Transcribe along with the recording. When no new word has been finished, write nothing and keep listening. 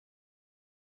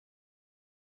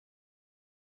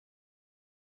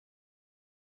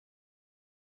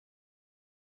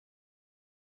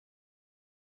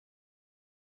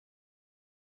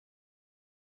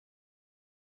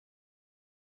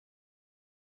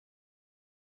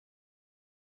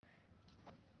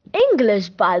English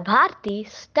Balbharti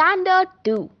Standard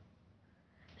 2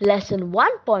 Lesson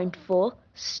 1.4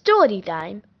 Story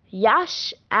Time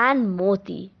Yash and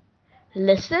Moti.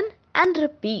 Listen and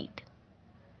repeat.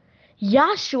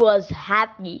 Yash was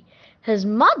happy. His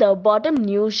mother bought him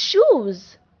new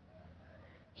shoes.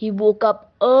 He woke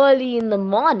up early in the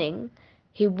morning.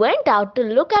 He went out to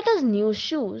look at his new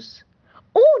shoes.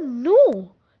 "Oh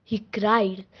no!" he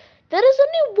cried. "There is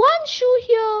only one shoe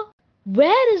here.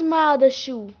 Where is my other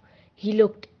shoe?" He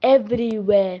looked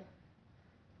everywhere.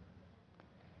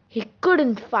 He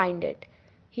couldn't find it.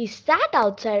 He sat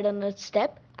outside on a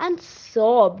step and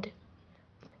sobbed.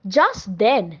 Just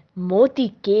then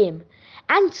Moti came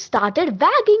and started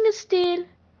wagging his tail.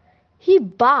 He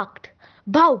barked,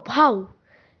 "Bow, bow."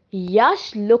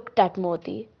 Yash looked at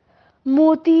Moti.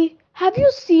 "Moti, have you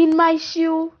seen my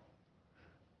shoe?"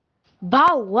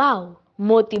 "Bow, wow."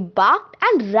 Moti barked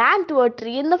and ran to a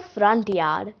tree in the front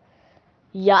yard.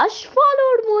 Yash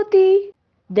followed Moti.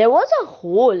 There was a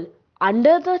hole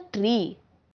under the tree.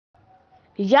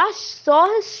 Yash saw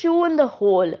his shoe in the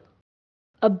hole.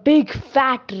 A big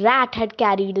fat rat had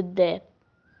carried it there.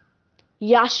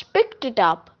 Yash picked it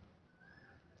up.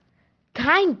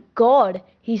 "Thank God,"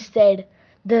 he said,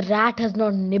 "the rat has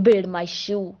not nibbled my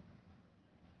shoe."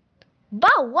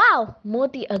 "Bow wow,"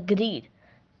 Moti agreed.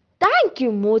 "Thank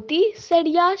you, Moti," said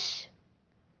Yash.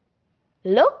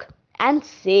 Look and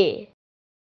say.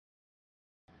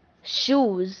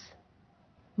 Shoes.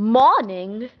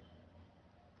 Morning.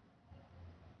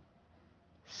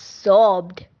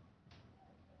 Sobbed.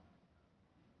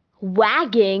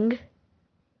 Wagging.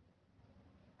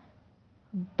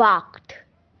 Barked.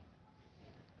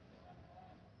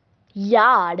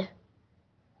 Yard.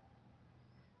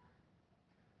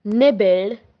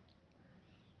 Nibbled.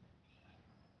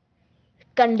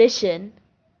 Condition.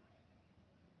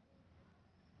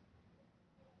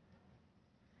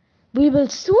 We will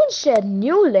soon share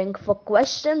new link for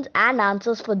questions and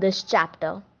answers for this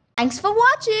chapter. Thanks for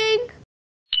watching.